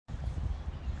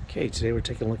Okay, today we're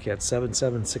taking a look at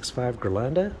 7765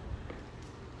 Ghirlanda.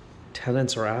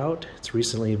 Tenants are out. It's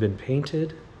recently been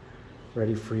painted,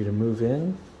 ready for you to move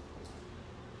in.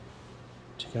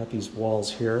 Check out these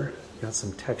walls here. Got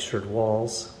some textured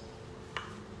walls.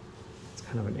 It's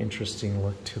kind of an interesting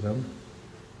look to them.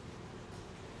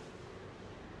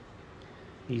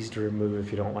 Easy to remove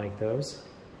if you don't like those.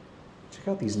 Check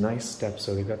out these nice steps.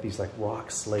 So they've got these like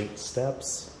rock slate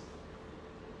steps.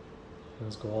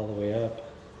 Those go all the way up.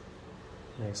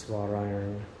 Nice wrought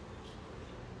iron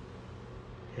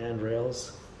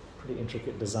handrails. Pretty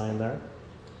intricate design there.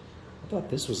 I thought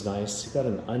this was nice. You got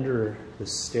an under the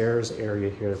stairs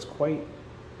area here that's quite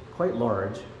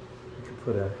large. You could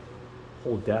put a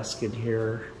whole desk in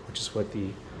here, which is what the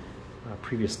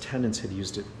previous tenants had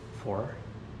used it for.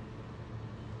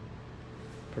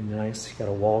 Pretty nice. You got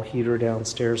a wall heater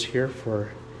downstairs here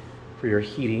for your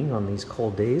heating on these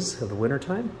cold days of the winter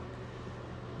time.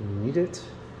 You need it.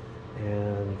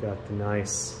 And you got the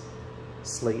nice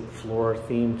slate floor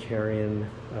theme carrying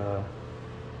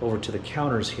over to the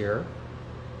counters here.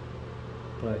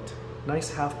 But nice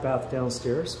half bath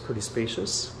downstairs, pretty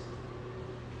spacious.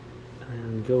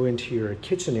 And go into your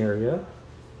kitchen area.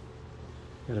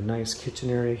 Got a nice kitchen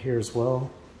area here as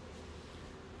well.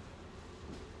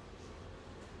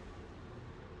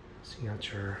 So you got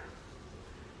your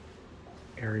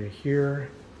area here.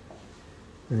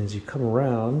 And as you come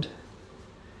around,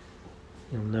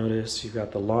 you'll notice you've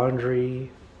got the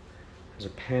laundry, there's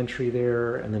a pantry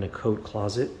there, and then a coat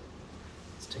closet.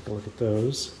 Let's take a look at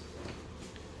those.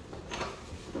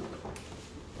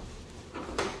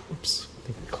 Oops, I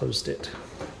think I closed it.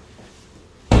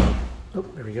 Oh,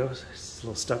 there we go. It's a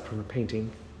little stuck from the painting.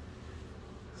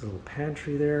 There's a little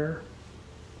pantry there.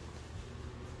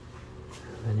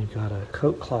 And then you've got a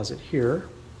coat closet here.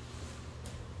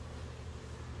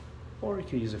 Or you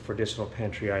could use it for additional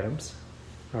pantry items,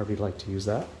 however you'd like to use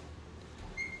that.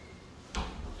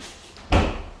 And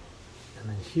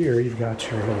then here you've got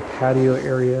your little patio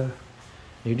area.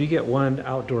 You do get one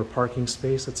outdoor parking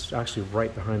space. It's actually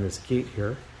right behind this gate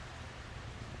here.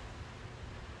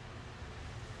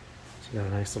 So you got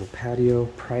a nice little patio,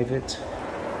 private.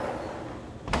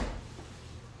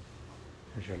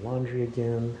 There's your laundry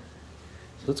again.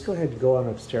 So let's go ahead and go on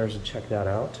upstairs and check that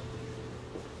out.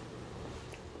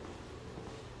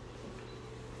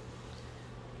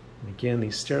 And again,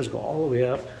 these stairs go all the way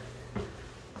up.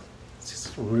 It's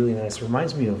just really nice. It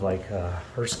reminds me of like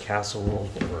Hearst Castle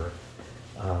or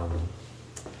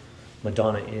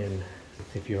Madonna Inn.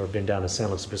 If you've ever been down to San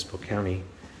Luis Obispo County, you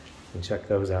can check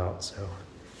those out. So,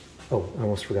 oh, I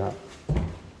almost forgot.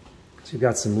 So you've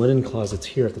got some linen closets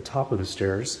here at the top of the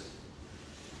stairs.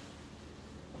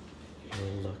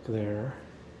 Look there.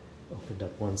 Opened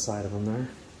up one side of them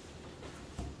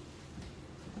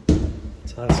there.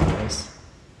 So that's nice.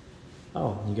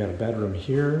 Oh, you got a bedroom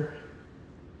here.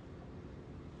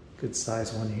 Good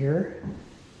size one here.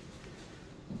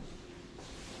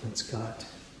 It's got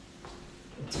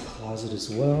a closet as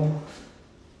well.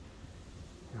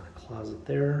 Got a closet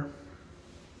there.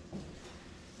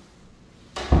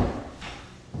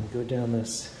 And go down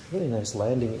this really nice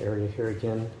landing area here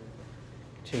again.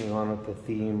 Continuing on with the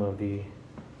theme of the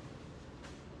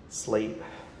slate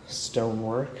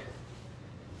stonework.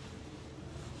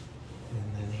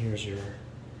 And then here's your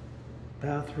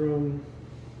bathroom.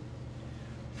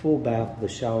 Full bath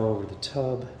with a shower over the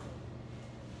tub.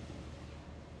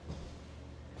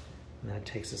 And that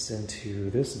takes us into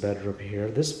this bedroom here.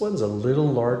 This one's a little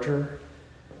larger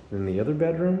than the other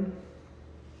bedroom.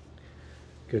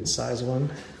 Good size one.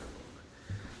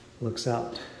 Looks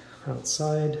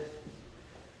outside.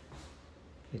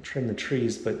 They trim the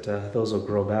trees, but those will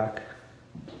grow back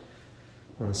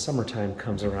when the summertime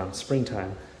comes around,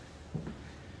 springtime.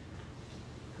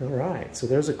 All right, so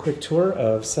there's a quick tour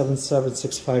of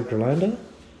 7765 Ghirlanda.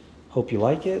 Hope you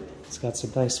like it. It's got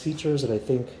some nice features that I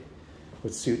think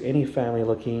would suit any family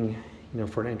looking,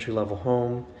 for an entry-level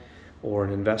home or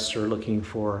an investor looking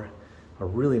for a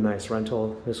really nice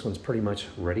rental. This one's pretty much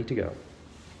ready to go.